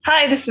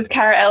Hi, this is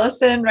Cara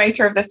Ellison,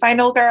 writer of The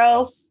Final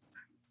Girls.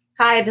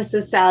 Hi, this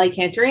is Sally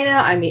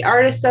Cantirino. I'm the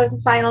artist of The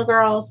Final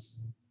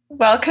Girls.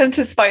 Welcome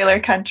to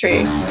Spoiler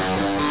Country.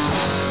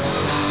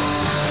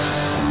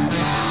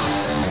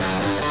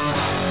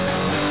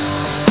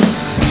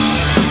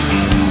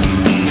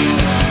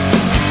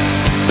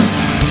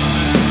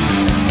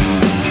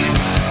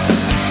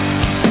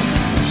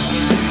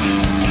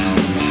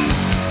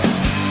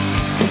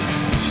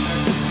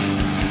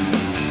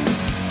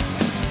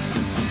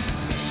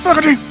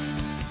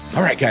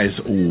 All right,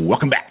 guys,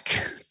 welcome back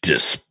to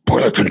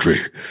Spoiler Country.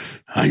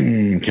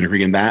 I'm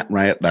Cantirino. That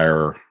right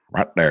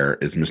there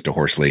is Mr.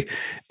 Horsley.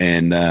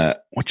 And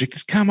won't you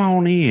just come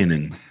on in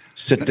and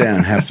sit down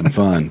and have some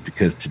fun?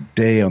 Because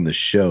today on the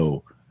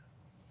show,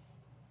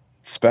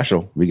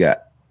 special, we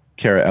got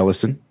Cara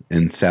Ellison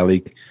and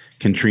Sally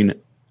Cantirino.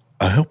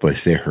 I hope I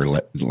say her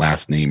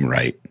last name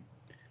right.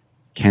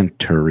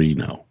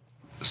 Cantirino.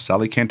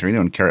 Sally Cantirino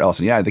and Cara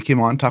Ellison. Yeah, they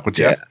came on, talk with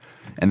Jeff. Yeah.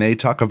 And they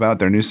talk about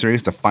their new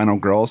series, The Final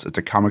Girls. It's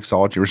a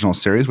Comixology original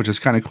series, which is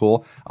kind of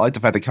cool. I like the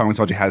fact that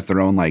Comixology has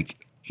their own,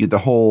 the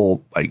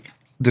whole,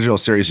 digital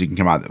series you can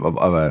come out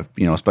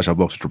of special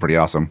books, which are pretty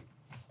awesome.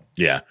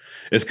 Yeah.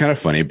 It's kind of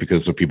funny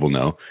because so people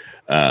know,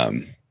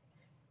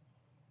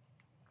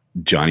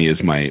 Johnny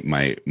is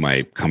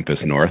my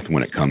compass north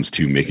when it comes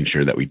to making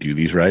sure that we do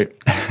these right.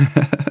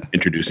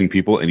 Introducing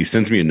people. And he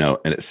sends me a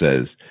note and it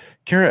says,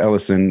 Cara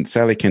Ellison,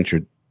 Sally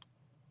Cantirino.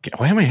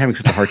 Why am I having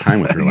such a hard time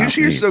with her last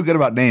name? You're so good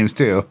about names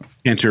too.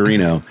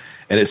 Cantirino.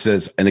 And it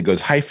says, and it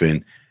goes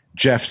hyphen,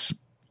 Jeff's :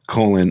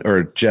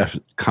 Jeff,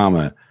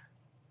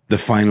 The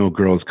Final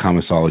Girls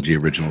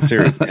Comixology original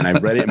series. And I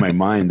read it in my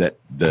mind that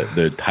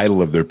the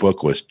title of their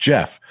book was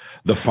Jeff,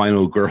 The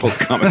Final Girls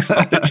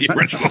Comixology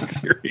original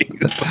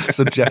series.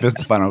 So Jeff is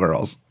The Final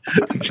Girls.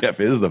 Jeff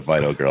is The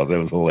Final Girls. That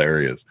was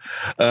hilarious.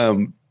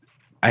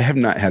 I have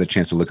not had a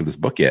chance to look at this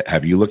book yet.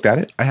 Have you looked at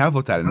it? I have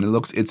looked at it,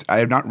 and I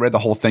have not read the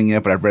whole thing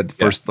yet, but I've read the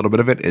first little bit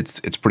of it.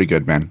 It's pretty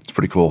good, man. It's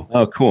pretty cool.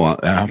 Oh, cool.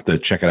 I'll have to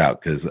check it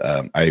out because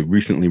I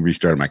recently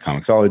restarted my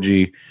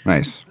Comixology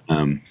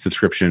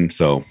subscription,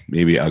 so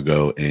maybe I'll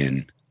go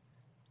and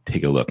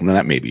take a look. No,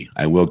 not maybe.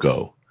 I will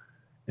go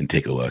and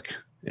take a look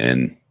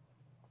and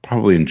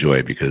probably enjoy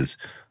it because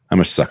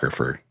I'm a sucker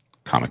for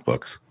comic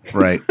books.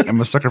 Right.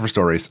 I'm a sucker for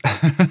stories.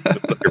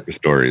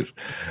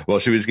 Well,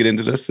 should we just get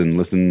into this and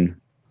listen?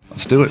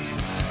 Let's do it.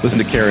 Listen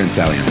to Cara and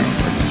Sally on their own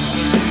parts.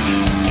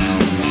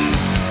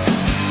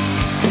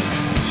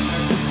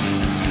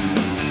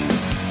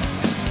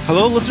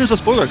 Hello, listeners of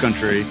Spoiler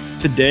Country.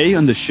 Today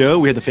on the show,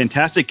 we have the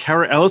fantastic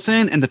Cara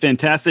Ellison and the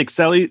fantastic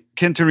Sally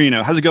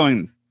Cantirino. How's it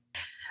going?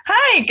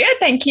 Hi, good,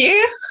 thank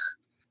you.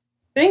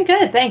 Doing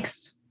good,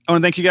 thanks. I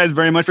want to thank you guys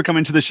very much for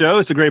coming to the show.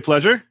 It's a great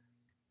pleasure.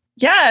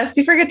 Yeah,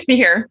 super good to be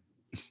here.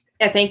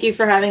 Yeah, thank you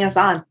for having us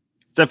on.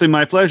 It's definitely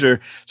my pleasure.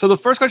 So the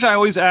first question I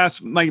always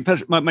ask my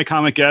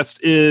comic guests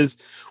is,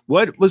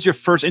 what was your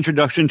first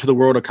introduction to the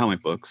world of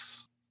comic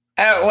books?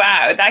 Oh,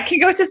 wow. That could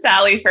go to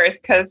Sally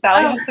first because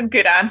Sally has some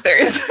good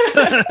answers.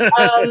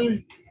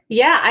 I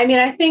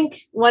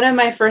think one of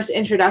my first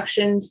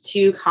introductions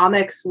to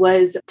comics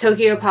was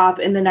Tokyo Pop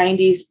in the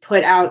 90s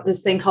put out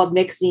this thing called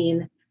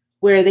Mixine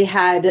where they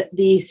had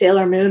the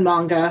Sailor Moon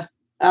manga.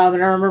 And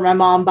I remember my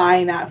mom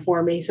buying that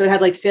for me. So it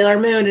had Sailor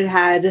Moon, it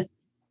had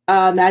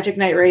Magic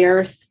Knight Ray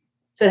Earth.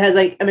 So it has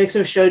a mix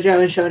of shoujo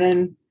and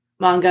shonen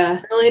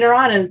manga. And later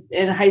on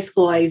in high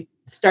school, I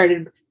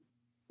started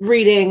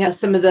reading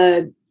some of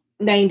the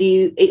late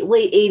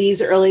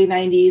 80s, early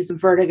 90s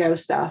Vertigo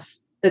stuff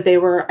that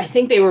I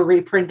think they were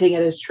reprinting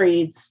it as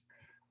trades,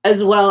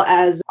 as well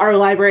as our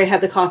library had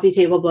the coffee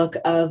table book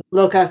of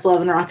Locust, Love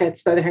and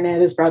Rockets by the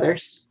Hernandez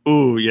brothers.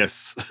 Oh,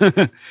 yes.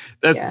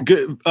 That's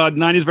good.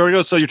 90s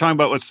Vertigo. So you're talking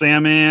about what,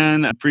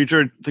 Sandman,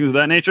 Preacher, things of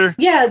that nature?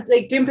 Yeah,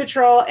 Doom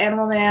Patrol,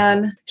 Animal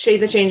Man,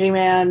 Shade the Changing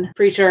Man,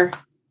 Preacher.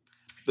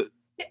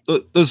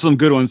 Those are some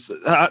good ones.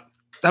 How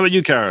about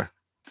you, Cara?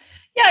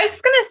 Yeah, I was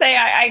just going to say,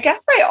 I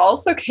guess I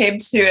also came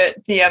to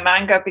it via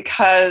manga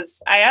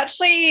because I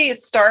actually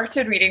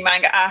started reading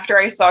manga after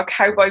I saw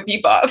Cowboy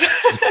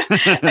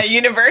Bebop at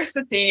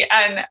university.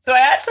 And so I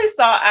actually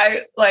saw out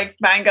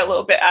manga a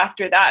little bit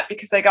after that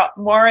because I got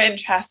more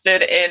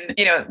interested in,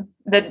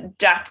 the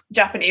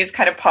Japanese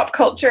kind of pop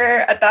culture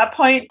at that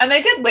point. And I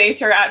did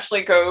later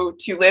actually go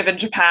to live in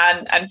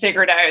Japan and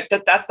figured out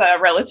that that's a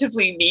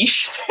relatively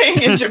niche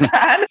thing in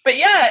Japan. But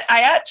yeah, I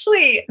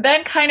actually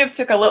then kind of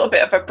took a little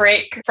bit of a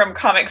break from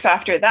comics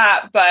after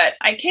that, but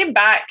I came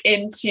back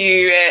into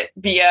it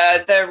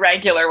via the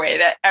regular way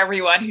that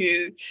everyone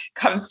who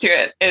comes to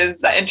it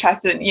is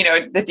interested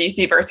in, the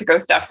DC Vertigo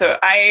stuff. So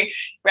I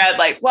read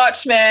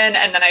Watchmen,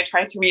 and then I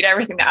tried to read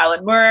everything that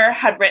Alan Moore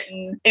had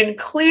written,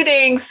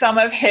 including some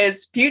of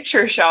his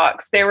Future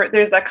Shocks.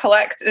 There's a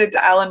collected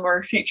Alan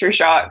Moore Future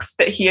Shocks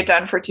that he had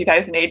done for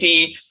 2000 AD.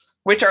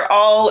 which are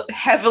all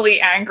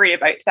heavily angry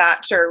about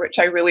Thatcher, which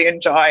I really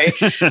enjoy.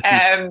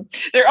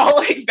 They're all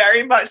like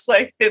very much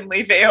like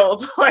thinly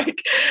veiled,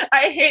 like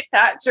I hate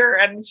Thatcher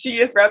and she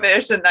is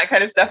rubbish and that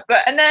kind of stuff.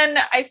 And then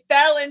I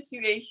fell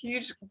into a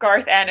huge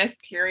Garth Ennis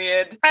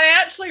period, and I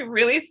actually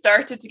really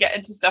started to get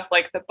into stuff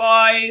like The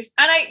Boys.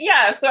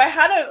 And so I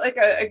had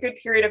a good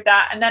period of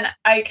that, and then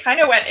I kind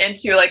of went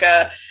into like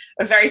a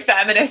very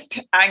feminist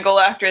angle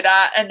after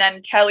that. And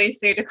then Kelly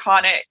Sue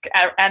DeConnick,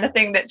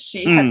 anything that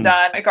she had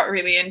done, I got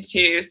really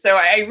into. So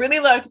I really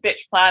loved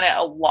Bitch Planet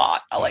a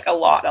lot. A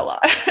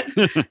lot.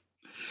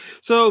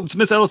 So,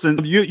 Miss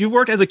Ellison, you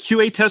worked as a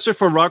QA tester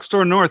for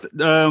Rockstar North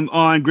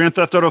on Grand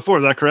Theft Auto 4,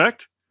 is that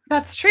correct?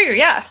 That's true,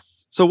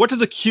 yes. So what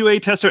does a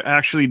QA tester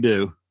actually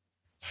do?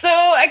 So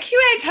a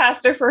QA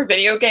tester for a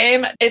video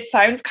game, it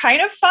sounds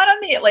kind of fun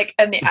on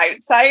the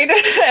outside.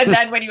 And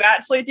then when you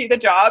actually do the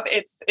job,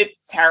 it's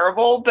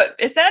terrible. But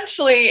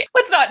essentially,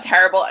 well, it's not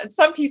terrible. And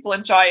some people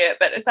enjoy it,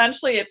 but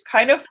essentially it's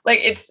kind of like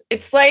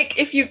it's like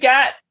if you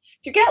get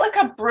like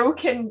a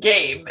broken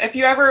game, if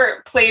you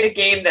ever played a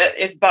game that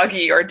is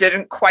buggy or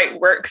didn't quite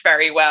work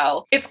very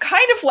well, it's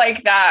kind of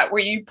like that,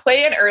 where you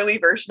play an early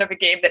version of a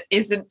game that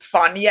isn't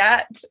fun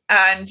yet,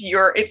 and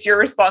it's your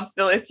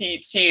responsibility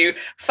to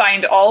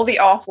find all the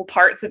awful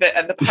parts of it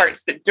and the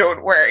parts that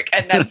don't work,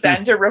 and then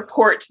send a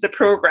report to the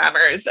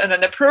programmers, and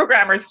then the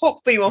programmers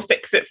hopefully will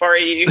fix it for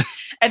you.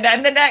 And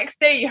then the next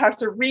day you have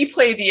to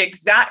replay the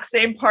exact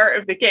same part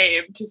of the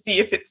game to see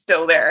if it's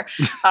still there.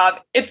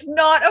 It's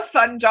not a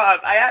fun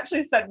job. I actually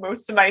spend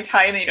most of my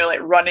time, like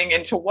running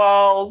into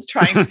walls,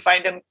 trying to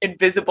find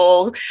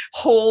invisible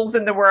holes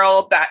in the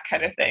world, that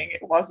kind of thing.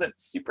 It wasn't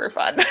super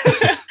fun.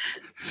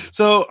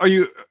 So are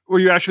you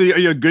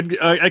good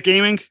at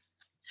gaming?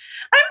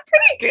 I'm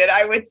pretty good,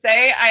 I would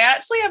say. I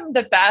actually am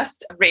the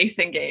best at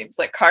racing games,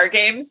 like car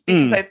games,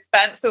 because I'd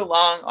spent so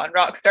long on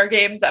Rockstar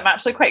games. I'm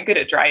actually quite good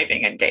at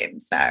driving in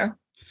games now.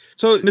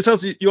 So, Ms.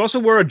 Ellison, you also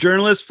were a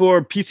journalist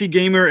for PC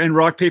Gamer and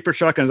Rock Paper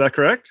Shotgun, is that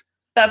correct?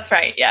 That's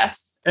right,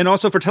 yes. And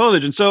also for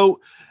television. So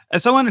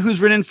as someone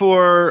who's written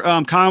for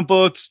comic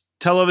books,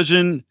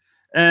 television,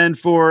 and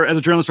as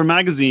a journalist for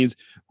magazines,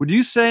 would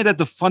you say that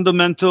the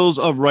fundamentals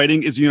of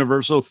writing is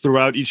universal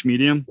throughout each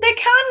medium? They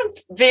can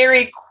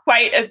vary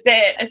quite a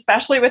bit,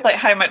 especially with like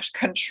how much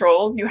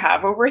control you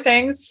have over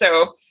things.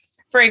 So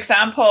for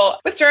example,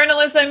 with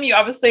journalism, you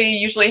obviously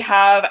usually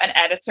have an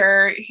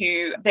editor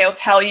who they'll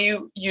tell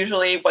you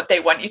usually what they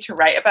want you to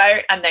write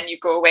about, and then you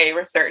go away,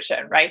 research it,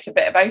 and write a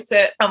bit about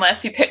it,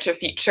 unless you pitch a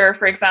feature,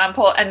 for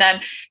example. And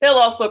then they'll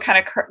also kind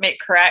of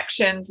make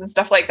corrections and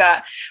stuff like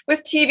that.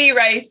 With TV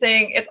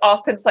writing, it's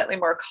often slightly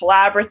more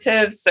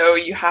collaborative, so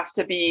you have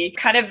to be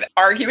kind of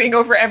arguing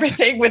over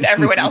everything with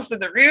everyone else in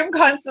the room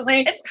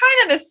constantly. It's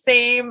kind of the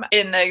same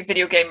in the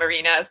video game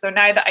arena. So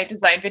now that I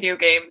design video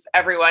games,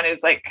 everyone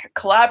is like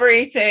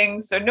collaborating.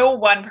 So no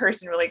one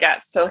person really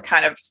gets to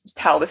kind of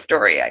tell the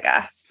story, I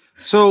guess.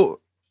 So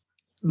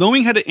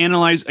knowing how to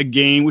analyze a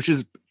game, which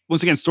is,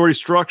 once again, story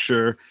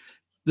structure,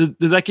 does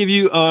that give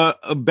you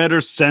a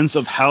better sense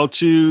of how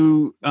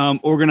to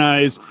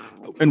organize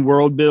and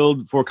world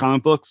build for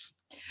comic books?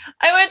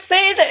 I would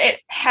say that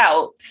it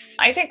helps.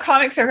 I think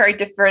comics are a very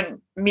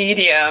different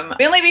medium,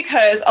 mainly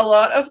because a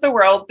lot of the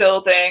world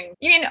building,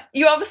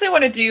 you obviously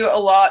want to do a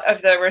lot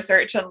of the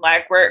research and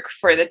legwork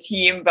for the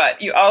team,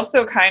 but you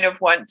also kind of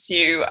want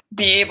to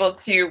be able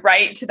to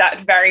write to that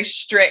very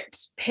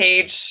strict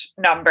page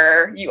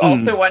number. You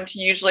also want to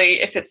usually,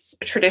 if it's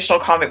a traditional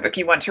comic book,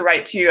 you want to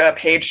write to a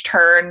page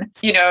turn.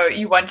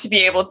 You want to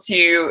be able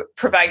to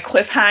provide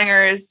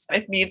cliffhangers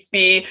if needs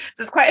be.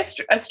 So it's quite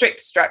a strict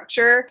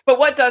structure. But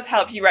what does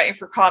help you writing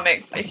for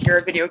comics, if you're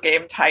a video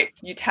game type,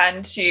 you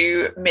tend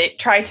to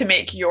try to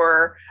make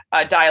your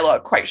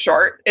dialogue quite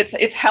short.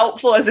 It's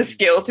helpful as a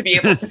skill to be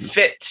able to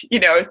fit,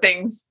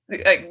 things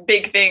like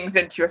big things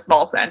into a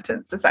small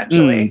sentence,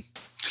 essentially.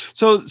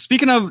 So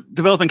speaking of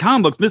developing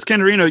comic books, Ms.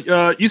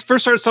 Cantirino, you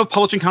first started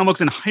self-publishing comic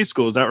books in high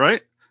school, is that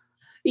right?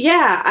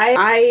 Yeah,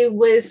 I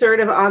was sort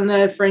of on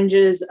the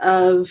fringes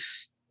of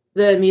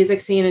the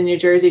music scene in New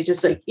Jersey,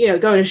 just like,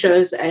 going to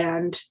shows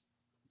and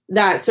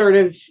that sort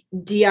of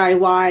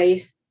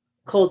DIY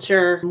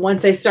culture.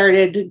 Once I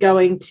started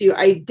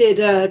I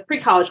did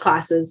pre-college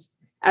classes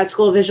at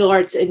School of Visual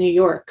Arts in New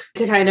York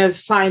to kind of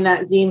find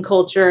that zine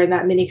culture and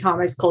that mini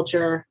comics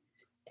culture,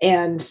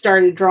 and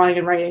started drawing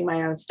and writing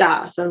my own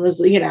stuff, and was,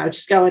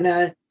 just going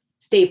to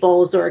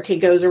Staples or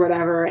Kinko's or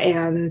whatever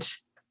and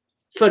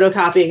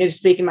photocopying and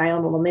just making my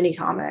own little mini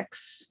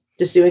comics,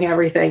 just doing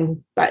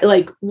everything, but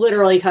like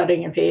literally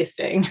cutting and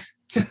pasting.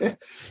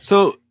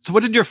 So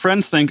what did your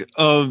friends think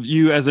of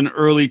you as an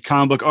early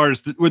comic book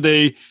artist? Were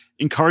they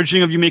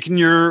encouraging of you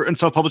making and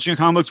self-publishing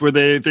comics? Were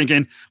they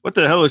thinking, what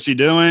the hell is she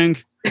doing?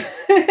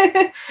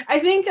 I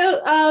think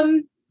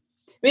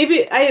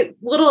maybe a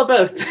little of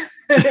both.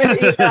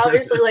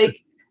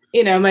 Obviously,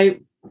 my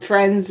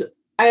friends,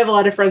 I have a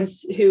lot of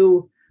friends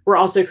who were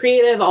also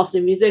creative, also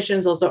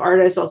musicians, also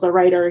artists, also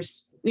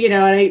writers.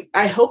 and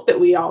I hope that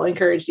we all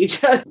encouraged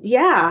each other.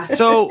 Yeah.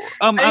 So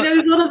I know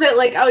it's a little bit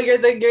like, oh, you're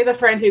the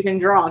friend who can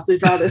draw, so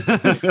draw this.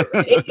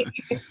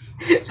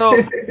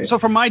 So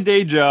for my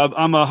day job,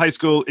 I'm a high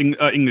school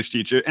English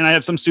teacher, and I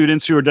have some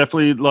students who are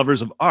definitely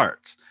lovers of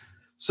art.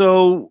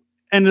 So,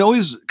 and it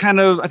always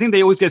I think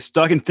they always get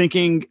stuck in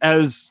thinking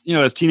as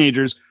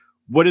teenagers,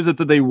 what is it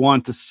that they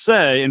want to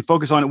say, and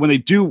focus on it when they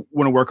do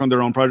want to work on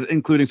their own project,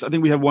 including, so I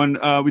think we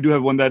do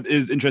have one that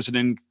is interested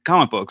in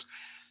comic books.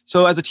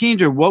 So as a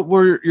teenager, what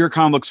were your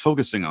comic books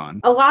focusing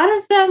on? A lot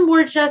of them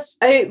were just,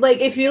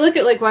 if you look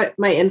at like what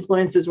my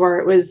influences were,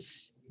 it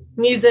was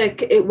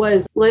music, it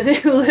was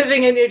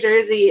living in New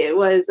Jersey, it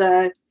was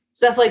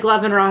stuff like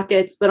Love and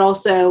Rockets, but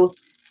also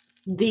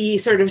the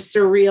sort of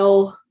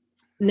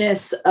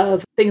surrealness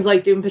of things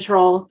like Doom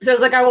Patrol. So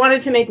it's like, I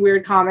wanted to make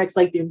weird comics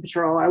like Doom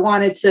Patrol. I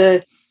wanted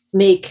to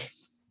make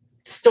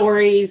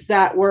stories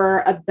that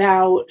were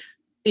about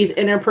these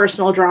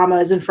interpersonal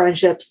dramas and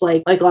friendships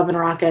like Love and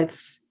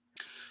Rockets.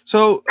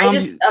 So I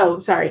just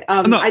found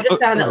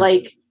that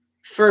like,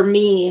 for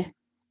me,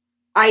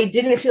 I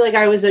didn't feel like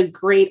I was a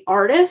great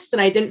artist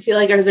and I didn't feel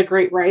like I was a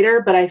great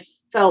writer, but I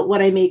felt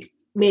when I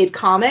made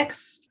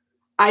comics,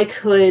 I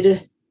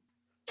could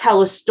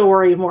tell a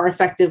story more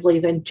effectively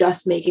than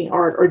just making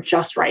art or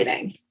just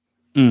writing.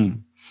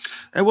 And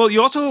well,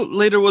 you also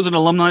later was an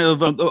alumni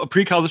of a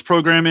pre-college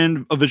program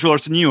in visual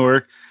arts in New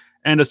York,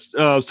 and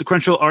a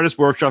sequential artist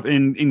workshop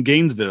in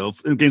Gainesville,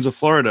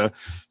 Florida.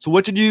 So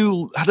how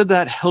did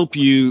that help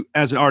you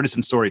as an artist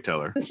and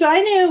storyteller? So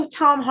I knew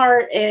Tom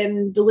Hart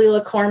and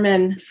Dalila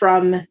Corman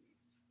from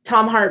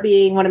Tom Hart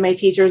being one of my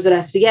teachers at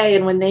SVA.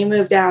 And when they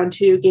moved down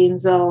to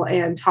Gainesville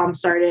and Tom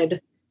started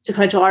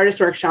Sequential Artist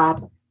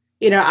Workshop,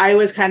 I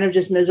was kind of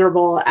just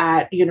miserable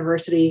at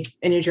university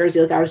in New Jersey.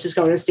 Like I was just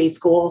going to state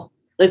school,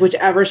 like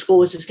whichever school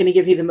was just going to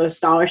give you the most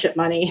scholarship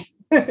money.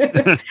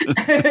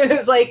 It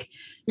was like,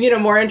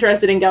 more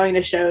interested in going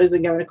to shows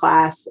than going to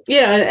class,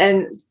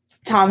 and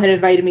Tom had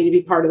invited me to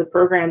be part of the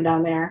program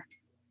down there.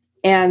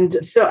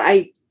 And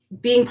so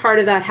being part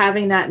of that,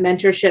 having that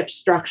mentorship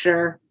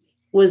structure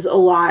was a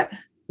lot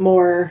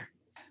more,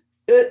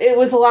 it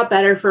was a lot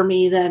better for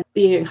me than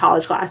being in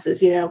college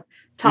classes.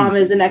 Tom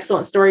is an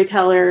excellent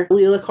storyteller.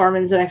 Leela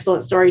Corman's an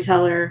excellent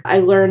storyteller. I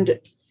learned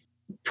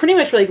pretty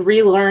much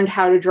relearned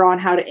how to draw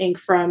and how to ink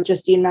from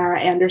Justine Mara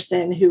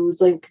Anderson, who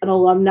was like an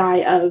alumni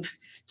of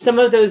some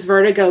of those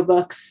Vertigo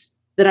books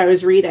that I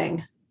was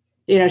reading.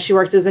 She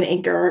worked as an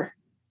inker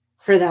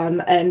for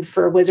them and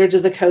for Wizards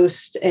of the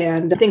Coast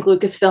and I think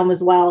Lucasfilm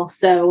as well.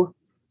 So,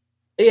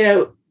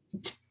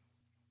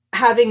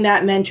 having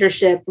that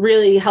mentorship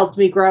really helped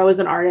me grow as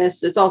an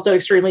artist. It's also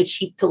extremely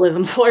cheap to live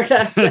in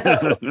Florida.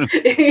 So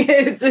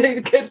it's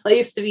a good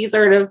place to be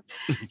sort of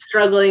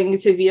struggling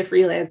to be a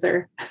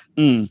freelancer.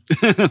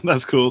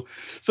 That's cool.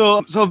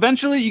 So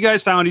eventually you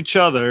guys found each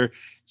other.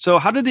 So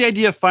how did the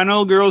idea of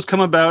Final Girls come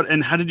about,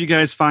 and how did you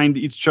guys find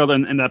each other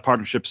and that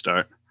partnership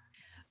start?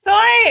 So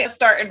I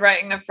started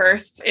writing the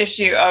first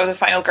issue of The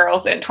Final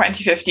Girls in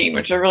 2015,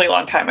 which was a really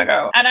long time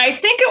ago. And I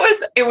think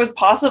it was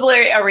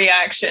possibly a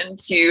reaction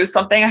to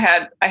something I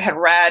had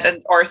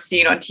read or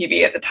seen on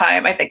TV at the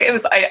time. I think it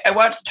was, I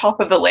watched Top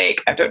of the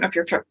Lake. I don't know if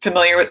you're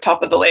familiar with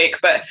Top of the Lake,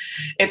 but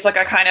it's like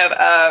a kind of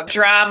a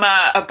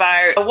drama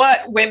about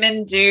what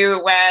women do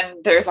when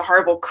there's a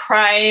horrible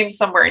crime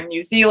somewhere in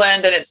New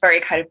Zealand. And it's very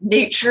kind of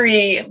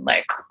naturey and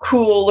like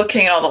cool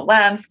looking at all the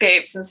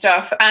landscapes and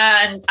stuff.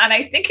 And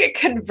I think it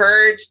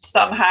converged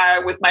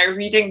somehow with my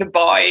reading The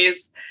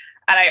Boys.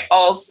 And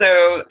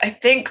I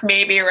think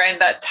maybe around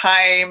that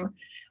time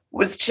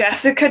was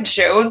Jessica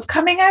Jones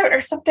coming out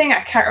or something. I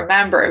can't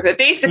remember, but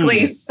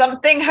basically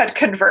something had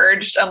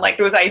converged and like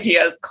those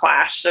ideas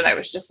clashed. And I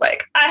was just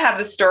like, I have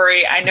the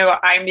story. I know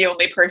I'm the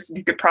only person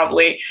who could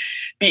probably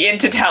be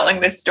into telling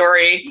this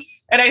story.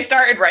 And I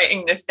started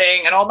writing this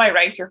thing and all my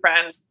writer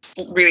friends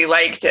really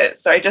liked it.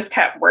 So I just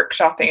kept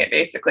workshopping it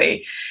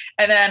basically.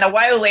 And then a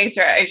while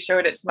later, I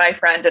showed it to my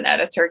friend and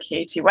editor,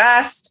 Katie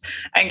West.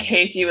 And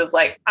Katie was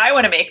like, I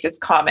want to make this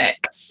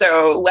comic.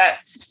 So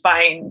let's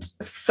find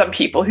some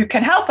people who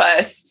can help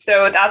us.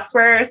 So that's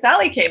where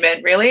Sally came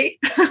in, really.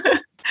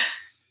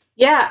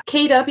 Yeah.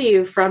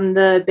 KW from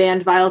the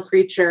band Vile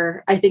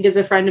Creature, I think is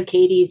a friend of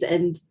Katie's.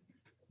 And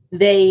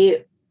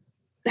they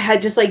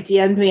had just like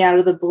DM'd me out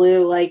of the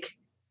blue, like,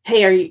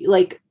 hey, are you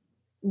like,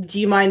 do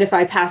you mind if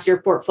I pass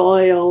your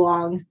portfolio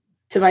along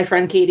to my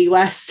friend Katie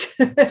West?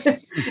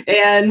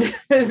 And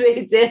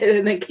they did.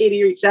 And then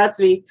Katie reached out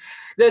to me.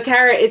 Though,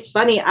 Cara, it's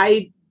funny.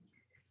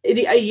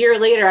 A year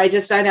later, I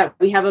just found out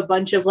we have a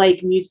bunch of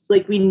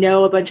we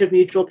know a bunch of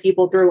mutual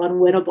people through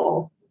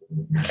Unwinnable.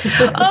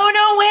 Oh,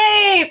 no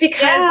way,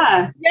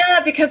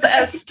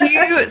 because Stu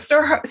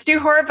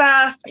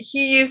Horvath,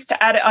 he used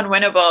to edit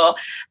Unwinnable,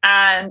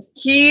 and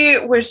he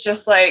was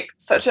just like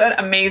such an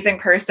amazing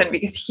person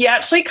because he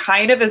actually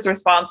kind of is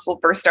responsible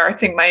for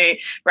starting my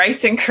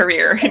writing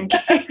career in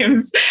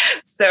games.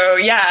 So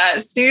yeah,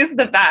 Stu's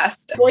the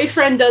best.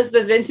 Boyfriend does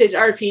the vintage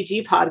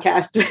RPG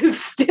podcast with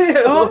Stu.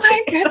 Oh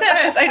my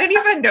goodness, I didn't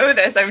even know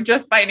this. I'm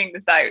just finding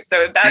this out.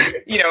 So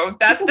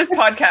that's this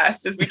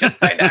podcast as we just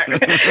find out.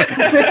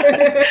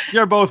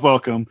 You're both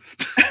welcome.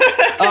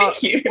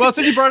 Thank you. Well,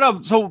 since you brought it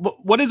up, so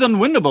what is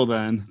Unwinnable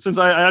then? Since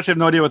I actually have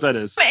no idea what that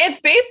is. It's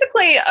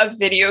basically a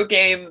video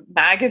game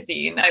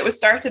magazine. It was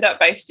started up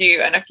by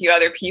Stu and a few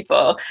other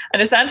people.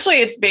 And essentially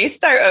it's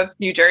based out of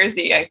New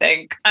Jersey, I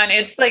think. And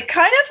it's like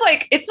kind of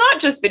like, it's not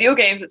just video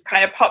games, it's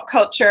kind of pop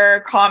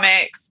culture,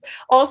 comics,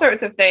 all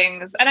sorts of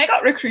things. And I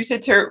got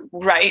recruited to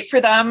write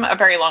for them a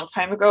very long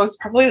time ago. It was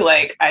probably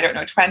like, I don't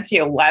know,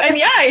 2011. And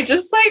yeah, I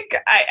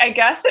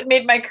guess it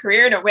made my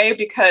career in a way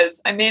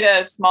because I made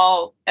a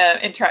small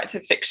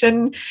interactive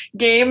fiction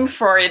game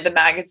for the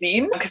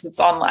magazine because it's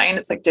online,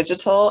 it's like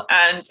digital.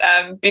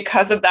 And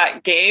because of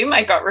that game,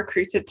 I got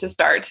recruited to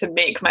start to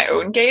make my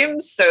own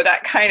games. So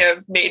that kind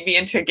of made me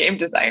into a game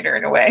designer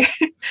in a way.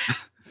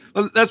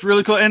 Well, that's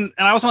really cool. And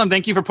I also want to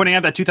thank you for pointing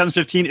out that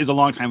 2015 is a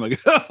long time ago.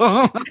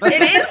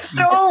 It is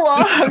so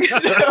long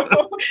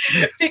ago,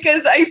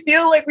 because I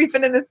feel like we've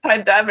been in this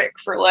pandemic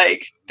for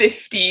like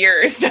 50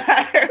 years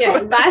now. Yeah,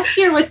 last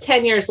year was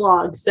 10 years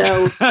long. So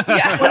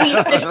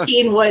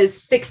 2015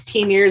 was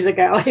 16 years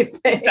ago, I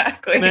think.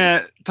 Exactly.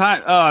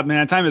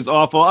 Time is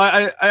awful.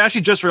 I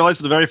actually just realized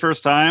for the very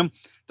first time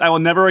I will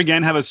never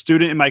again have a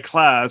student in my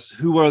class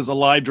who was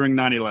alive during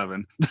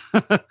 9/11.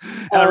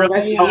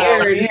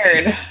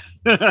 Weird.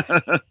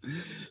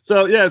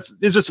 So yeah,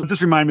 it's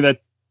just remind me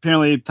that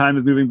apparently time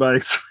is moving by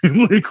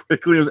extremely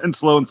quickly and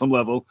slow on some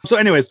level. So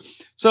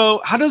anyways,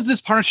 so how does this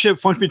partnership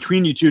function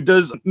between you two?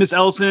 Does Miss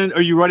Ellison,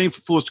 are you writing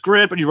full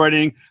script? Are you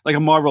writing like a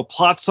Marvel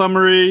plot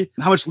summary?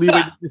 How much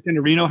leeway does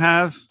Cantirino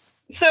have?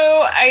 So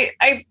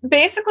I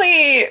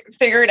basically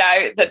figured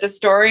out that the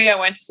story I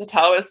wanted to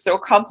tell was so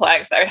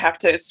complex. I would have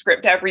to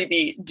script every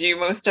beat, do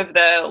most of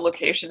the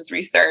locations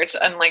research,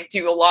 and like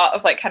do a lot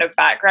of like kind of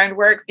background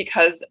work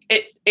because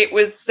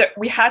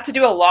we had to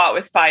do a lot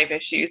with 5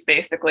 issues.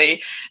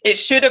 Basically, it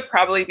should have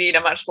probably been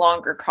a much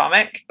longer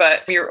comic,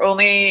 but we were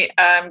only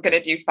going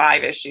to do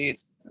 5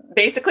 issues.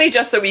 Basically,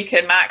 just so we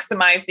could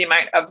maximize the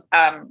amount of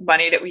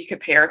money that we could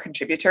pay our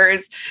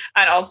contributors,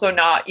 and also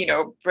not,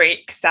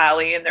 break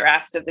Sally and the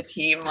rest of the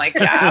team with the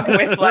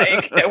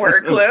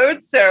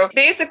workload. So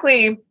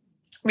basically,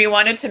 we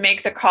wanted to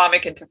make the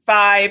comic into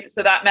 5.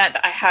 So that meant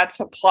that I had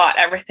to plot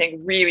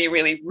everything really,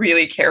 really,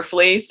 really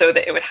carefully so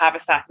that it would have a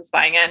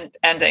satisfying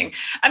ending.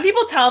 And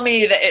people tell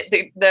me that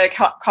the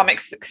comic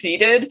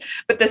succeeded,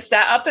 but the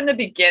setup in the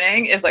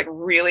beginning is like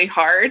really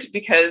hard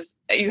because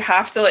you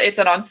have to, it's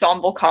an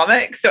ensemble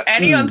comic. So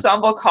any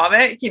ensemble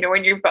comic,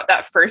 when you've got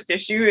that first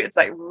issue, it's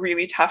like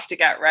really tough to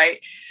get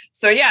right.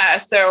 So yeah,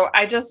 so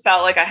I just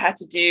felt like I had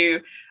to do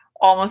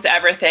almost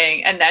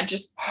everything and then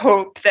just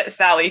hope that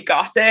Sally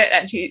got it,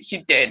 and she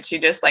did. She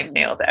just like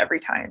nailed it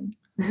every time.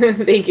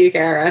 Thank you,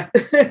 Cara.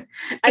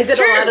 I did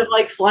a lot of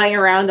like flying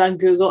around on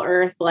Google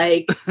Earth.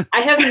 Like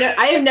I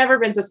have never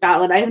been to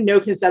Scotland. I have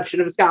no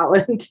conception of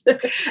Scotland.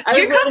 I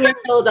was living in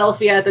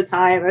Philadelphia at the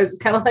time. I was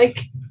just kind of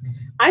like,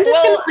 I'm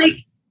just gonna like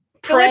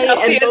pray and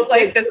hope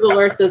like that Google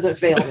Earth doesn't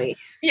fail me.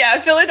 Yeah,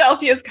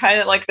 Philadelphia is kind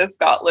of like the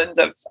Scotland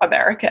of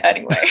America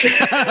anyway.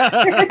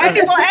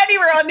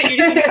 Anywhere on the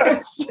East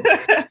Coast.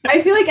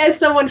 I feel like as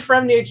someone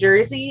from New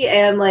Jersey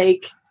and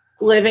like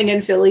living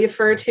in Philly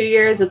for 2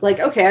 years, it's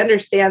like, okay, I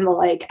understand the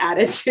like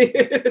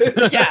attitude.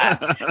 Yeah,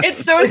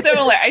 it's so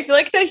similar. I feel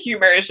like the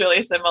humor is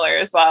really similar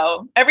as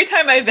well. Every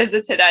time I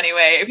visited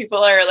anyway,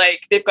 people are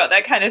like, they've got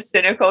that kind of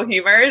cynical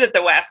humor that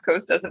the West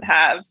Coast doesn't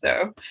have.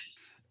 So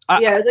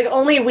yeah, it's like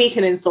only we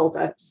can insult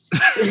us.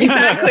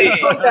 Exactly.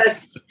 Insult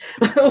us.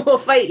 We'll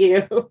fight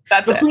you.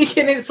 That's it. We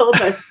can insult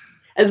us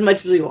as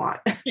much as we want.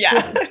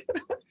 Yeah.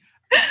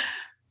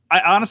 I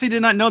honestly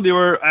did not know there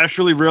were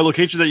actually real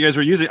locations that you guys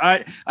were using.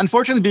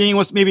 Unfortunately,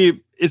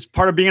 maybe it's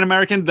part of being an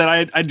American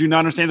that I do not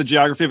understand the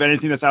geography of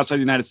anything that's outside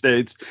the United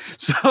States.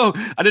 So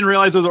I didn't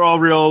realize those are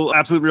all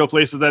absolute real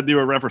places that they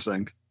were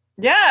referencing.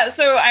 Yeah,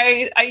 so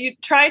I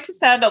tried to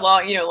send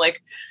along,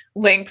 like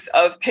links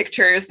of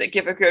pictures that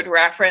give a good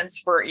reference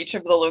for each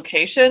of the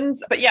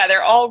locations. But yeah,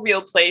 they're all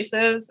real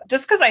places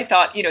just because I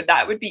thought,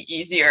 that would be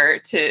easier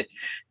to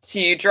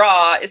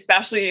draw,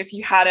 especially if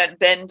you hadn't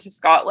been to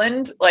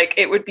Scotland. Like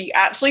it would be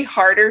actually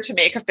harder to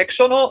make a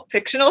fictional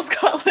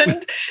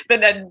Scotland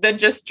than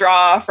just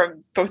draw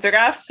from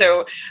photographs.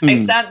 So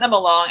I sent them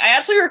along. I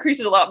actually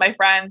recruited a lot of my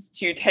friends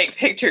to take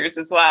pictures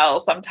as well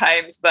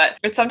sometimes, but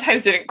it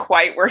sometimes didn't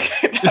quite work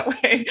that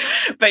way.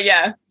 But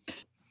yeah.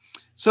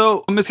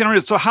 So, Ms.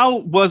 Cantirino, so how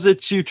was it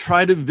to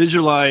try to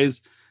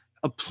visualize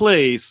a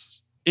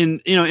place in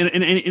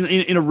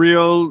a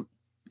real,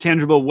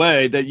 tangible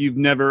way that you've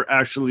never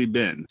actually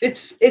been?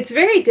 It's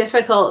very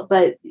difficult,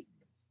 but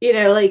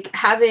like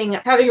having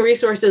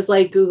resources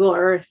like Google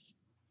Earth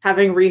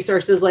having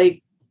resources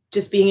like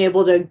just being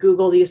able to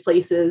Google these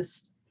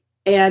places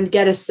and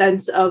get a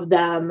sense of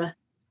them.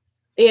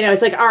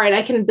 It's like, all right,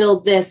 I can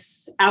build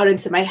this out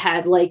into my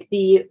head, like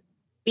the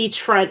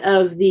beachfront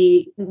of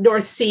the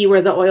North Sea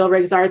where the oil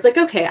rigs are. It's like,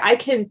 okay, I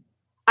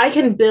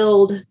can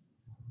build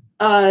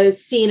a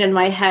scene in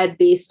my head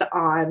based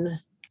on,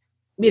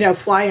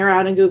 flying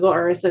around in Google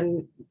Earth.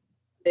 And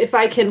if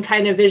I can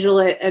kind of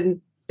visualize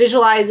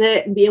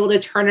it and be able to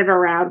turn it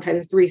around kind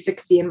of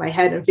 360 in my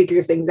head and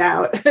figure things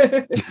out,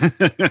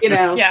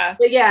 Yeah.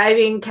 But yeah, I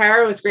mean,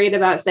 Cara was great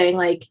about saying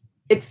like,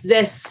 it's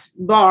this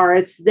bar,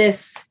 it's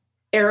this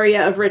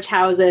area of rich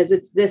houses,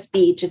 it's this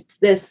beach, it's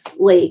this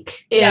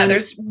lake. Yeah,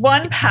 there's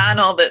one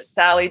panel that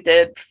Sally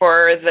did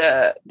for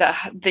the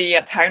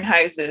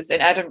townhouses in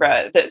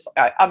Edinburgh that's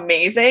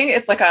amazing.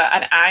 It's like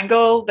an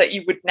angle that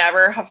you would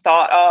never have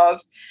thought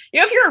of.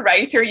 If you're a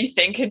writer, you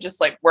think in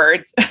just like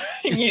words,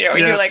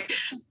 you're like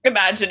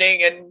imagining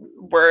in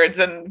words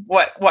and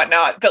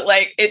whatnot. But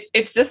like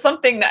it's just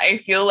something that I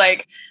feel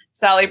like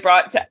Sally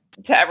brought to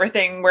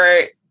everything,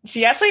 where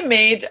she had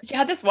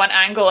this one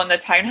angle on the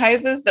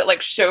townhouses that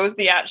like shows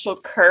the actual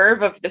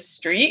curve of the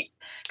street,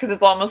 because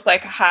it's almost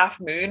like a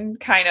half moon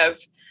kind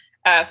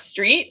of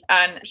street.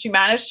 And she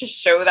managed to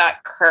show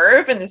that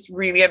curve in this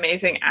really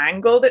amazing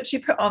angle that she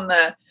put on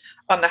the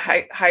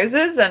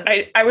houses. And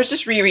I was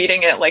just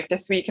rereading it like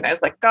this week, and I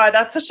was like, God,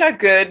 that's such a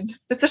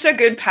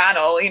good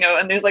panel,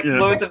 and there's like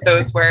loads of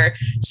those where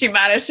she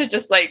managed to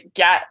just like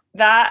get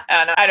that.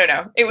 And I don't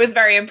know, it was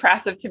very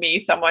impressive to me,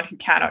 someone who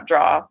cannot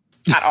draw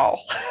at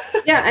all.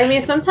 Yeah, I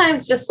mean,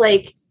 sometimes just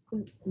like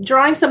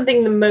drawing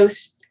something the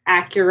most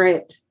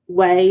accurate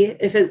way,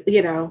 if it,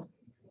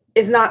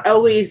 is not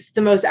always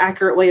the most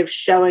accurate way of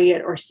showing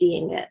it or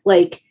seeing it.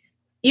 Like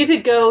you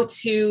could go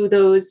to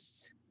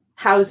those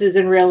houses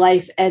in real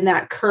life and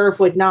that curve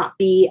would not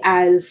be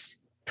as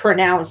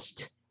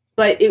pronounced,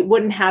 but it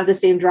wouldn't have the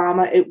same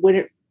drama. It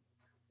wouldn't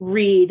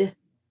read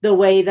the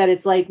way that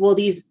it's like, well,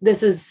 it's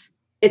a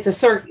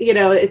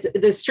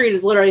the street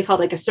is literally called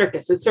like a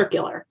circus. It's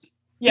circular.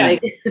 Yeah.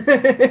 Like,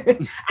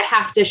 I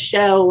have to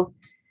show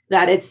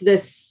that it's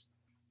this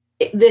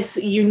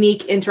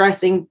unique,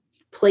 interesting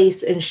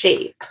place and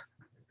shape.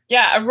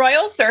 Yeah, a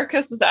royal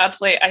circus was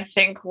actually, I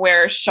think,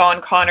 where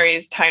Sean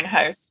Connery's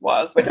townhouse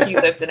was when he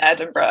lived in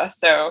Edinburgh.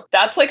 So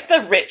that's like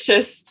the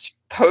richest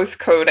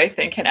postcode, I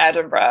think, in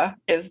Edinburgh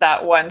is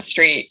that one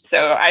street.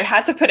 So I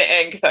had to put it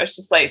in because I was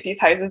just like,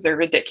 these houses are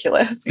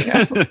ridiculous.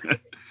 That's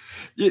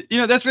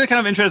really kind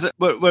of interesting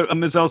what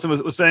Ms. Ellison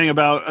was saying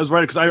about as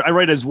writer, because I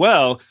write as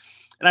well.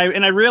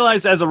 And I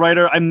realized as a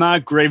writer, I'm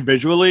not great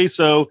visually.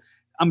 So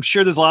I'm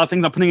sure there's a lot of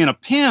things I'm putting in a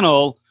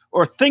panel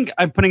or think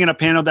I'm putting in a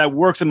panel that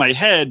works in my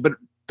head, but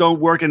don't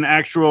work in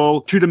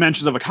actual 2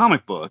 dimensions of a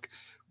comic book.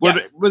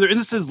 Were there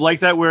instances like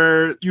that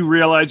where you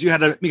realized you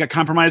had to make a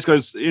compromise?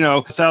 Because,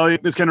 Sally,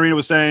 Ms. Cantirino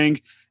was saying,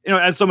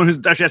 as someone who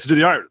actually has to do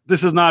the art,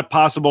 this is not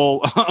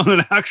possible on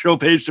an actual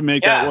page to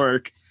make that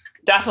work.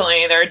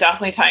 Definitely. There are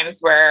definitely times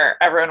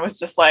where everyone was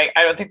just like,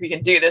 I don't think we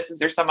can do this. Is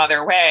there some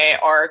other way?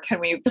 Or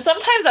can we?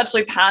 Sometimes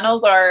actually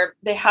panels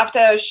they have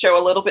to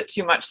show a little bit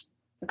too much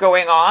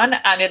going on,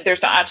 and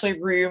there's not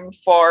actually room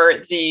for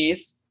the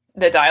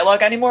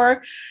dialogue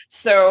anymore.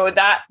 So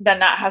that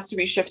has to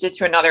be shifted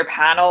to another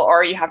panel,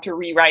 or you have to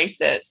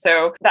rewrite it.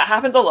 So that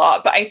happens a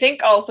lot. But I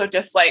think also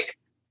just like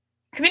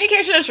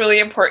communication is really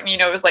important.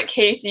 It was like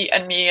Katie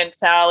and me and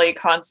Sally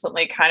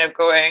constantly kind of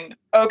going,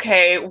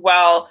 okay,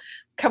 well,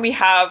 can we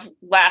have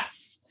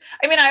less?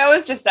 I mean, I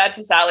always just said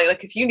to Sally,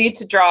 like, if you need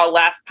to draw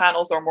less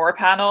panels or more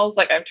panels,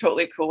 like, I'm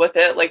totally cool with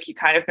it. Like, you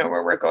kind of know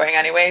where we're going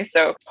anyway.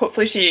 So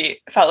hopefully she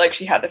felt like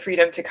she had the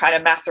freedom to kind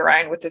of mess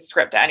around with the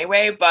script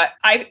anyway. But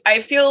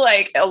I feel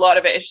like a lot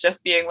of it is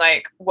just being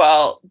like,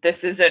 well,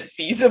 this isn't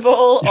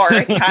feasible, or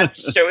I can't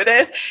show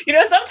this.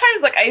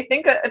 Sometimes like, I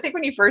think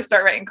when you first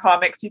start writing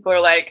comics, people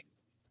are like,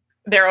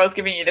 they're always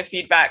giving you the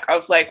feedback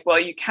of like, well,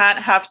 you can't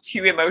have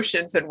 2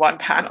 emotions in one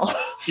panel.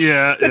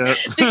 Yeah.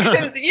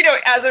 Because,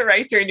 as a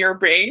writer in your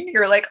brain,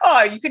 you're like,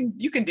 oh, you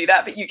can do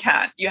that, but you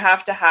can't. You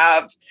have to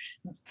have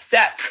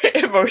separate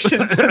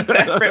emotions in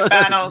separate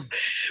panels,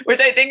 which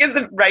I think is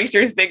a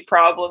writer's big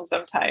problem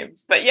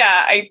sometimes. But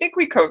yeah, I think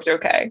we coped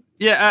okay.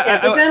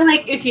 Yeah. But then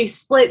like, if you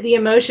split the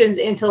emotions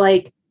into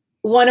like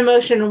one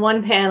emotion in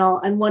one panel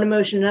and one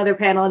emotion in another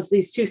panel, into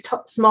these 2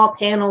 small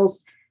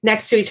panels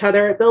next to each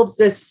other, it builds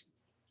this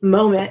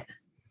moment,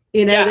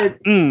 the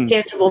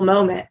tangible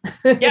moment.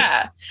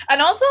 Yeah. And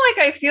also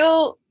like I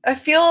feel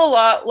a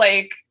lot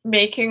like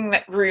making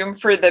room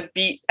for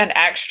an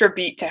extra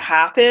beat to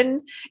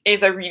happen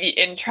is a really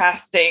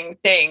interesting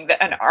thing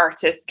that an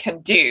artist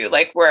can do,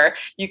 like where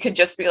you can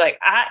just be like,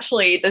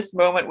 actually this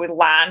moment would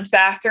land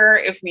better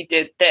if we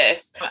did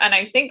this. And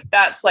I think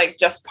that's like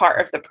just part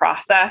of the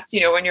process.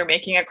 When you're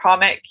making a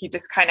comic, you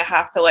just kind of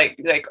have to like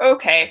be like,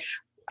 okay,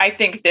 I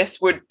think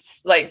this would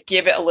like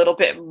give it a little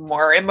bit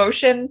more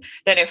emotion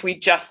than if we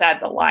just said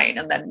the line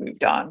and then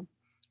moved on.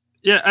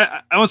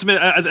 Yeah, I must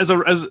admit, as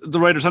the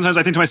writer, sometimes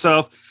I think to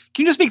myself,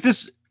 can you just make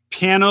this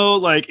panel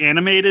like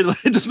animated,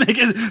 just make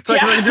it so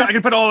I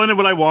can put all in it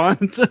what I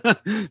want.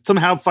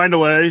 Somehow find a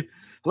way.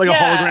 Like a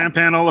hologram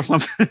panel or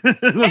something. I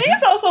think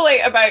it's also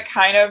like about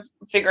kind of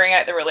figuring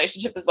out the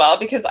relationship as well,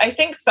 because I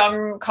think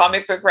some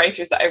comic book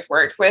writers that I've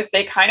worked with,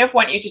 they kind of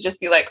want you to just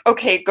be like,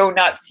 okay, go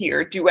nuts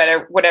here, do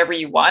whatever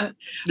you want.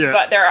 Yeah.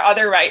 But there are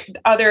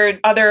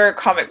other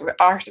comic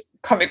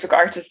book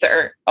artists that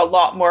are a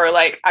lot more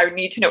like, I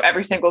need to know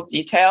every single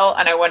detail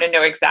and I want to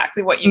know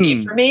exactly what you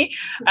need from me.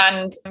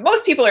 And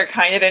most people are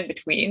kind of in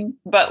between,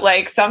 but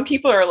like some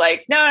people are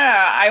like, no,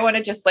 I want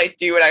to just like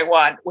do what I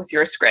want with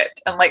your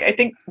script. And like, I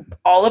think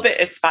all of it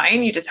is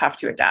fine. You just have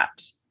to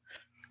adapt.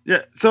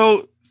 Yeah.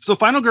 So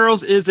Final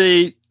Girls is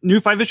a new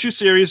 5-issue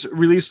series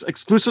released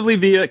exclusively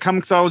via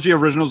Comixology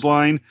Originals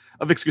line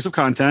of exclusive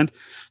content.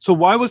 So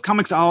why was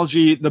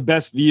Comixology the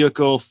best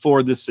vehicle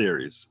for this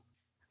series?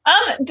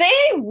 They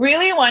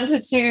really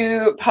wanted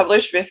to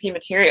publish risky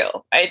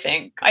material, I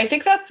think. I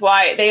think that's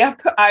why they have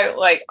put out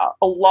like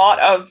a lot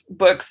of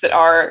books that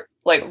are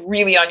like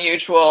really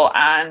unusual,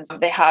 and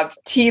they have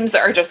teams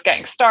that are just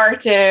getting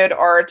started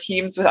or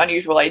teams with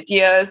unusual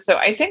ideas. So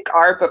I think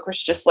our book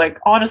was just like,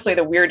 honestly,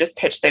 the weirdest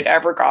pitch they'd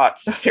ever got.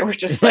 So they were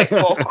just like,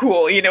 well,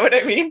 cool. You know what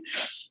I mean?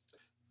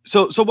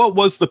 So what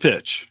was the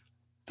pitch?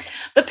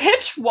 The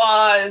pitch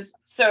was,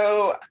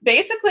 so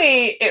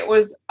basically it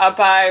was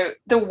about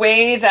the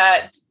way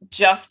that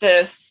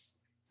justice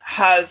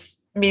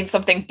means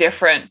something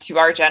different to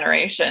our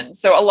generation.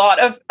 So a lot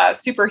of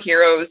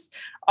superheroes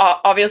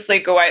obviously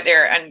go out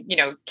there and,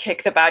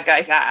 kick the bad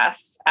guy's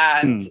ass,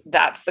 and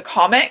that's the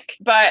comic.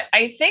 But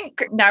I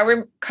think now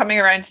we're coming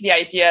around to the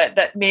idea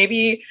that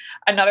maybe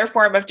another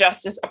form of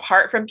justice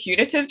apart from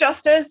punitive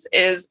justice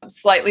is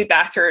slightly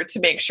better to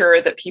make sure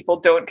that people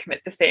don't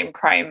commit the same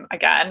crime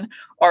again,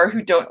 or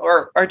who don't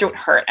or don't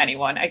hurt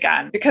anyone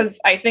again. Because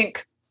I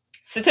think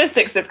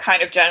statistics have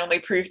kind of generally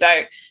proved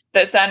out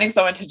that sending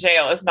someone to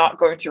jail is not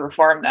going to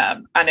reform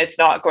them, and it's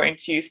not going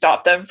to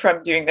stop them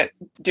from doing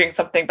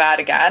something bad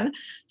again.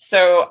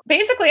 So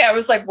basically I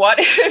was like, what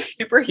if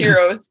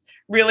superheroes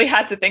really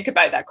had to think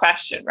about that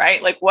question,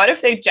 right? Like, what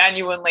if they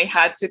genuinely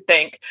had to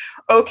think,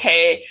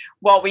 okay,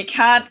 well, we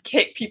can't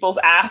kick people's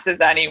asses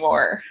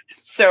anymore.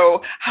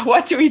 So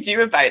what do we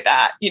do about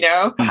that?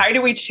 How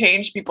do we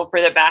change people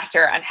for the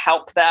better and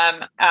help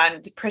them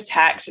and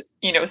protect,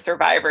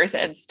 survivors,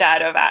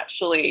 instead of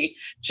actually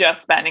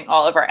just spending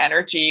all of our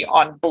energy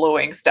on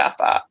blowing stuff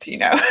up,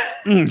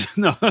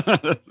 No.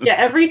 Yeah.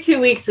 Every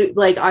 2 weeks,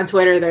 like on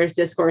Twitter, there's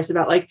discourse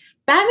about like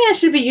Batman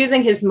should be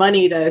using his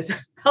money to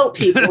help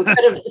people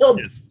instead of build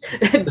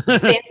a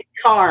fancy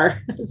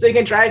car so he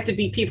can drive to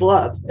beat people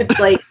up. It's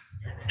like,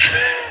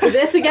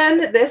 this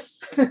again,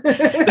 this. I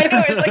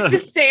know, it's like the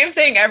same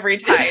thing every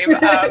time.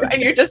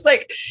 And you're just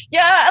like,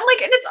 yeah. And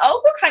it's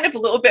also kind of a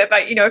little bit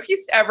about, if you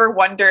ever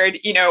wondered,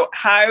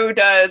 how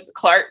does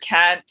Clark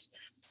Kent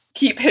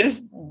keep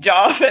his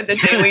job at the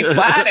Daily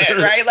Planet,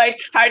 right? Like,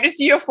 how does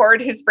he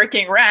afford his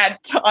freaking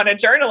rent on a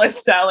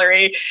journalist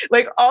salary?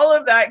 Like, all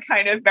of that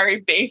kind of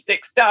very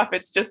basic stuff.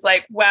 It's just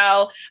like,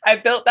 well, I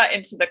built that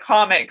into the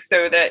comics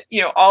so that,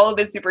 all of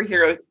the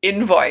superheroes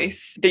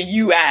invoice the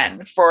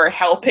UN for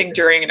helping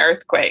during an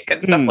earthquake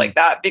and stuff like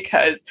that,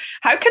 because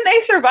how can they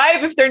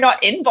survive if they're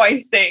not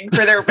invoicing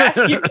for their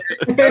rescue?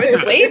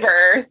 It's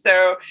labor.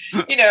 So,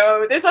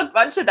 there's a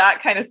bunch of that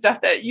kind of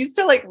stuff that used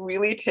to like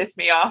really piss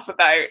me off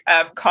about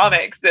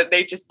comics, that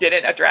they just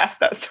didn't address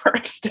that sort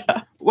of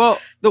stuff.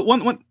 Well,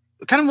 one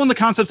of the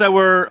concepts that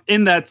were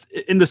in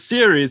the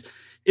series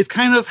is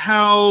kind of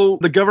how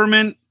the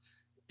government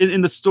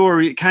in the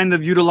story kind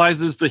of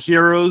utilizes the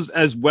heroes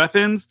as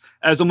weapons,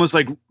 as almost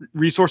like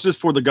resources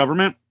for the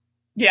government.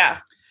 Yeah.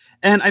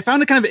 And I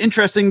found it kind of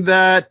interesting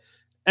that,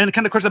 and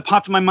kind of question that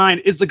popped in my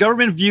mind, is the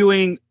government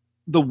viewing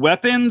the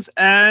weapons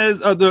as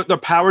the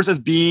powers as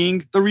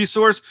being the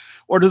resource,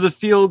 or does it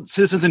feel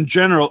citizens in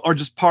general are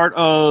just part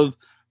of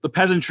the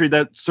peasantry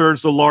that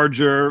serves the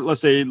larger, let's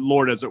say,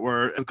 lord, as it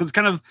were? Because it's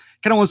kind of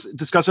was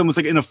discussed almost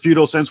like in a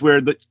feudal sense, where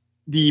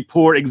the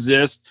poor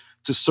exist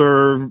to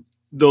serve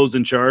those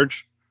in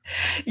charge.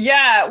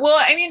 Yeah, well,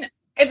 I mean,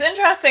 it's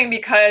interesting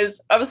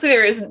because obviously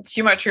there isn't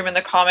too much room in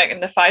the comic in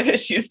the 5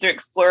 issues to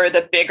explore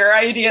the bigger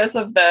ideas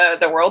of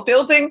the world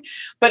building.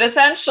 But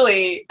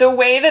essentially the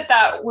way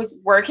that was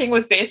working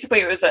was basically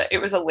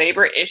it was a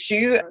labor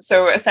issue.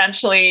 So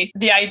essentially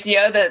the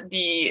idea that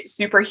the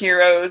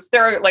superheroes,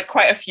 there are like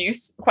quite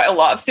a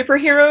lot of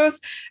superheroes,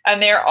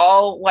 and they're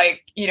all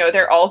like,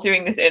 they're all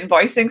doing this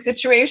invoicing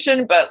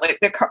situation. But like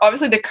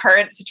obviously the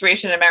current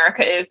situation in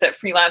America is that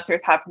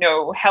freelancers have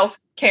no health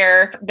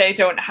care. They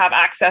don't have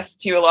access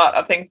to a lot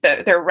of things,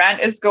 that their rent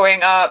is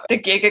going up. The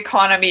gig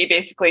economy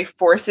basically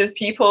forces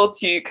people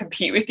to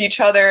compete with each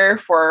other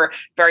for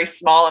very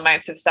small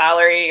amounts of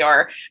salary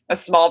or a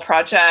small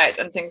project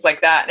and things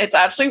like that. And it's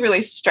actually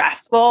really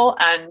stressful.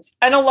 And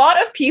a lot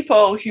of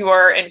people who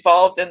are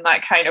involved in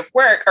that kind of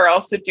work are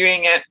also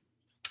doing it,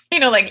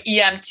 like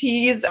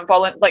EMTs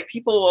and like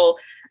people will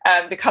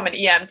become an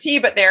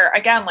EMT, but they're,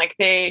 again, like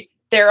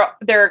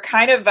they're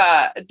kind of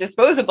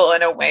disposable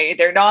in a way.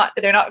 They're not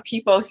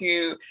people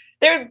who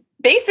they're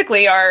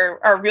basically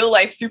are real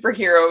life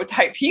superhero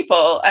type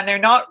people, and they're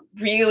not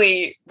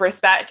really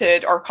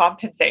respected or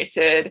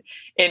compensated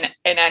in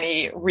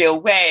any real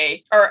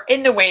way, or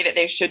in the way that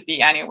they should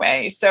be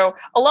anyway. So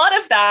a lot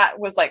of that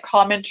was like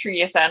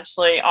commentary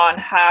essentially on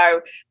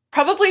how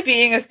probably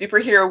being a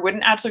superhero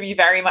wouldn't actually be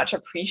very much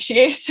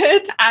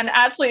appreciated, and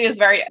actually is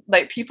very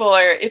like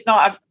it's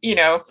not,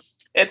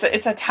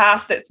 it's a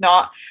task that's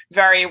not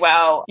very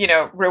well,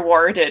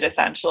 rewarded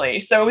essentially.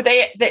 So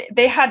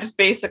they had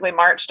basically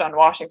marched on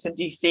Washington,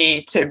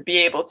 D.C. to be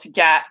able to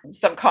get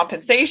some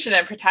compensation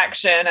and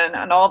protection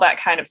and all that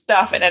kind of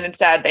stuff. And then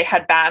instead they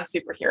had banned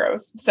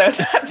superheroes. So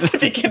that's the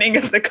beginning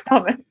of the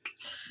comic.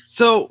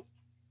 So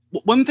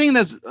one thing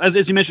that's, as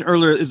you mentioned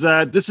earlier, is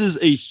that this is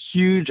a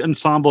huge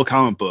ensemble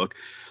comic book.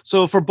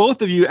 So for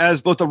both of you,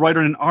 as both a writer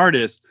and an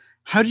artist,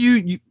 how do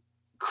you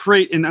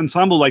create an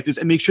ensemble like this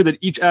and make sure that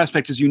each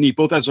aspect is unique,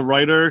 both as a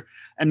writer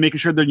and making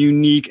sure they're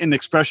unique in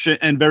expression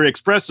and very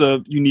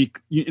expressive, in a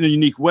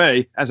unique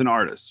way as an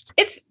artist?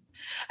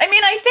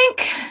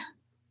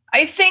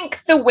 I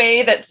think the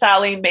way that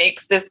Sally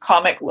makes this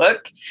comic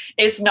look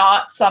is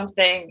not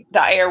something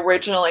that I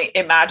originally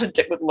imagined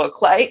it would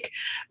look like,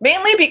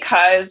 mainly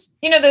because,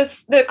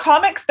 the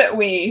comics that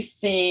we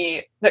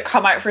see that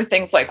come out for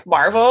things like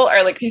Marvel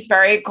are like these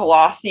very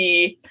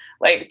glossy,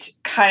 like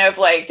kind of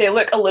like they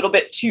look a little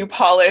bit too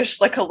polished,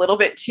 like a little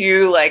bit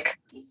too like,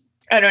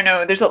 I don't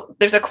know,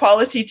 there's a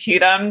quality to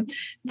them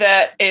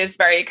that is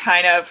very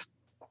kind of,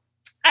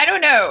 I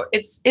don't know,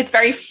 it's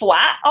very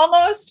flat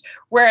almost.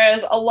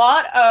 Whereas a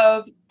lot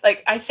of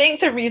like, I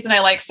think the reason I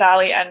like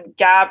Sally and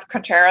Gab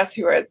Contreras,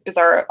 who is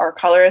our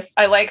colorist,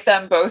 I like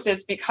them both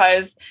is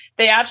because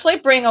they actually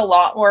bring a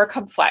lot more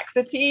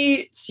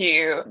complexity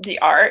to the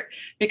art,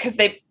 because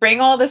they bring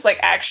all this like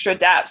extra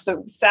depth.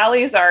 So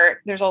Sally's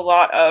art, there's a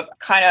lot of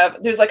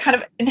there's like kind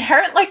of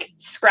inherent like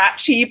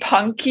scratchy,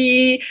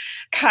 punky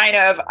kind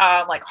of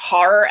like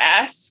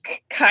horror-esque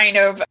kind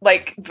of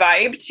like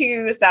vibe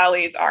to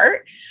Sally's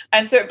art.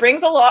 And so it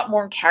brings a lot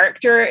more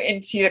character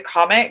into the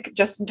comic,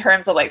 just in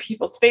terms of like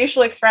people's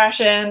facial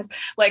expressions,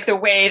 like the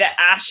way that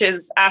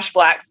Ash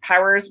Black's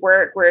powers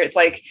work, where it's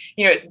like,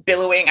 it's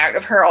billowing out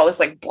of her all this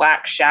like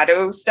black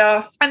shadow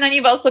stuff. And then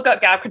you've also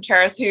got Gab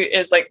Contreras, who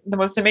is like the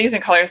most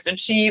amazing colorist, and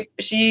she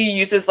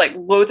uses like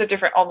loads of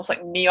different almost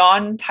like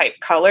neon type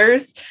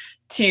colors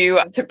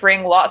to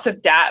bring lots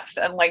of depth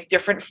and like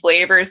different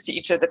flavors to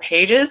each of the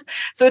pages.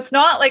 So it's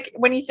not like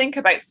when you think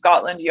about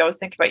Scotland, you always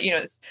think about,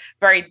 this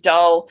very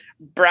dull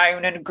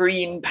brown and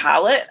green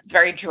palette. It's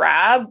very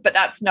drab, but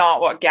that's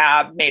not what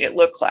Gab made it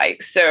look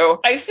like. So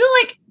I feel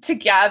like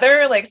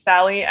together, like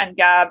Sally and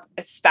Gab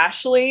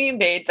especially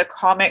made the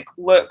comic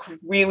look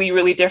really,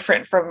 really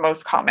different from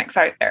most comics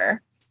out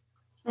there.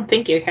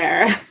 Thank you,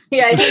 Cara.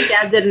 Yeah, I think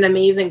Gab did an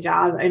amazing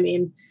job. I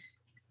mean,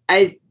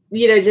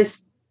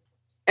 just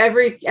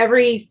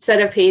every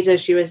set of pages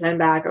she would send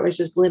back, it was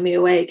just blew me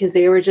away, because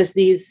they were just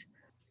these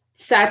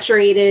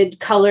saturated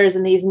colors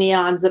and these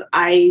neons that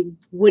I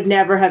would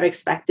never have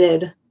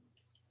expected,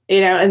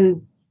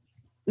 and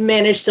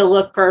managed to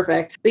look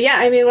perfect. But yeah,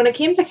 I mean, when it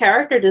came to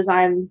character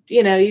design,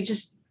 I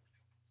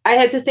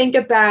had to think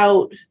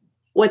about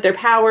what their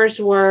powers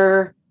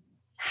were.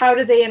 How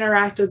do they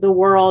interact with the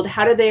world?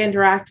 How do they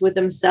interact with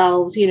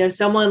themselves?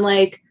 Someone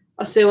like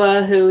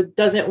Asua, who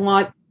doesn't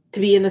want to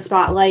be in the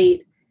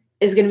spotlight,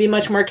 is going to be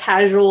much more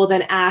casual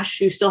than Ash,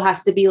 who still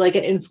has to be like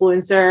an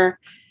influencer,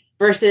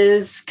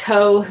 versus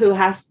Ko, who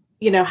has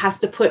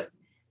to put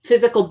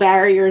physical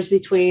barriers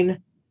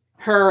between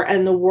her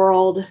and the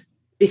world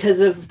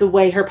because of the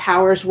way her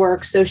powers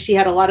work. So she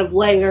had a lot of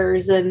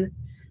layers and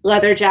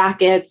leather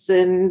jackets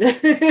and,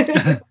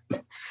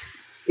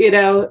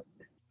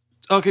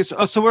 Okay,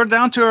 so we're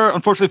down to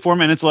unfortunately 4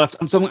 minutes left.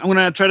 So I'm going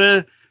to try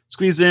to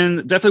squeeze in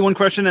definitely one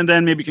question, and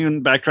then maybe you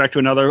can backtrack to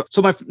another.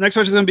 So my next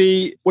question is going to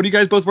be, what are you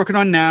guys both working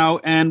on now?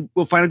 And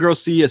will Final Girl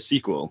see a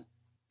sequel?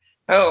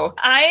 Oh,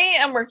 I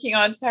am working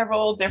on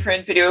several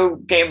different video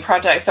game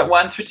projects at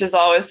once, which is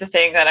always the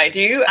thing that I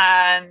do.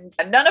 And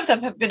none of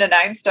them have been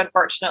announced,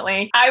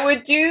 unfortunately. I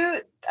would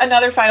do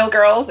another Final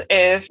Girls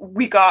if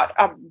we got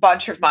a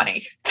bunch of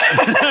money,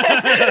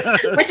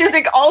 which is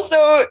like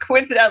also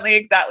coincidentally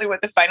exactly what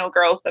the Final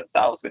Girls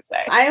themselves would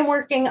say. I am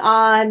working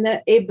on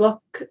a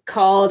book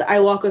called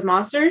I Walk with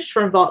Monsters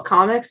from Vault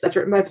Comics. That's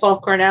written by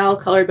Paul Cornell,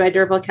 colored by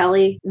Derval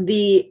Kelly.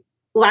 The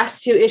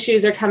last 2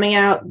 issues are coming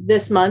out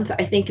this month.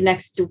 I think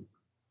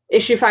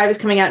issue 5 is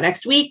coming out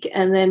next week,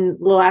 and then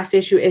the last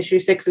issue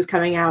 6 is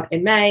coming out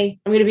in May.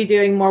 I'm going to be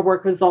doing more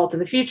work with Vault in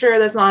the future.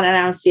 That's not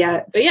announced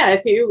yet. But yeah,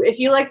 if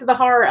you liked the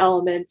horror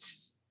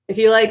elements, if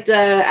you liked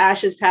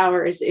Ash's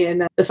powers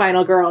in the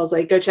Final Girls,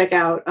 like go check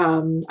out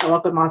I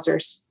Walk with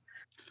Monsters.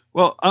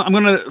 Well, I'm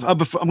gonna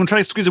try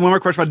to squeeze in one more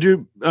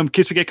question, but in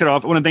case we get cut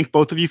off, I want to thank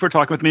both of you for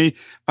talking with me.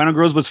 Final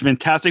Girls was a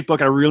fantastic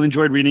book. I really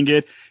enjoyed reading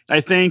it.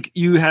 I think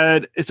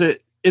it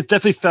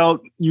definitely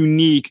felt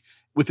unique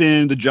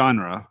within the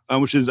genre,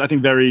 which is, I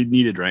think, very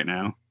needed right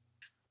now.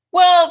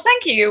 Well,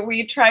 thank you.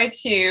 We try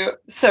to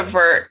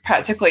subvert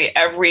practically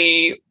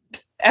every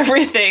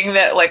everything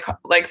that like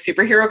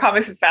superhero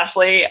comics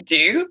especially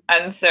do.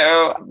 And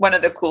so one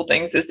of the cool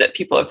things is that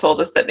people have told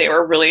us that they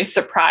were really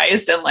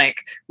surprised and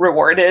like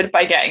rewarded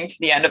by getting to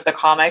the end of the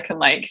comic and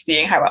like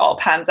seeing how it all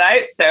pans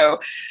out. So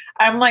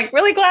I'm like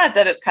really glad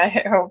that it's kind of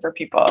hit home for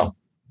people.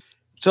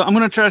 So I'm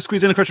going to try to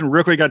squeeze in a question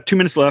real quick. I got 2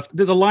 minutes left.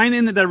 There's a line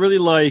in it that I really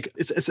like.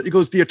 It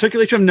goes, the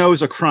articulation of no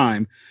is a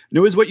crime.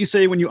 No is what you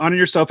say when you honor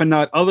yourself and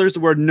not others.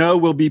 The word no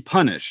will be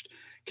punished.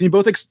 Can you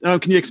both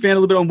can you expand a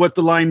little bit on what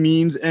the line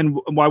means and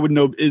why would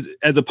no is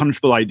as a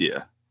punishable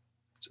idea?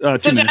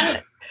 2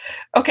 minutes.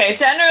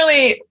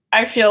 Generally,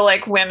 I feel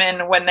like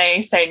women, when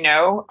they say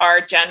no, are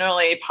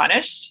generally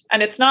punished.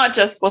 And it's not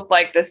just with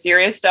like the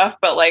serious stuff,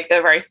 but like the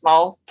very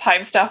small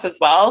time stuff as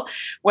well.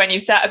 When you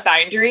set a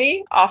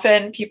boundary,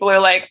 often people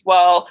are like,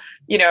 well,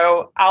 you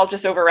know, I'll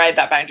just override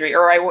that boundary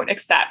or I won't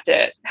accept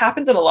it. It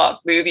happens in a lot of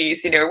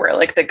movies, you know, where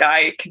like the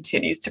guy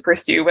continues to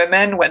pursue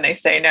women when they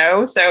say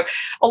no. So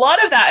a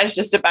lot of that is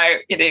just about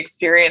the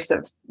experience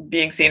of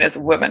being seen as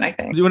a woman, I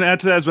think. Do you want to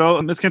add to that as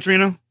well, Ms.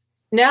 Cantirino?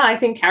 No, I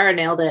think Cara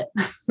nailed it.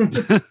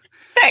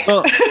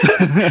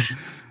 Thanks.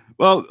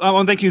 Well, I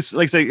want to thank you,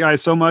 like I say,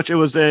 guys, so much. It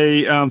was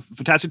a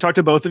fantastic talk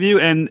to both of you,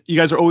 and you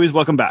guys are always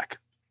welcome back.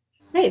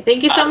 Great.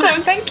 Thank you so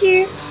much. Thank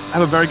you.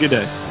 Have a very good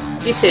day.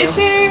 You too. You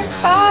too.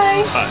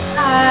 Bye. Bye.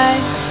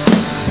 Bye.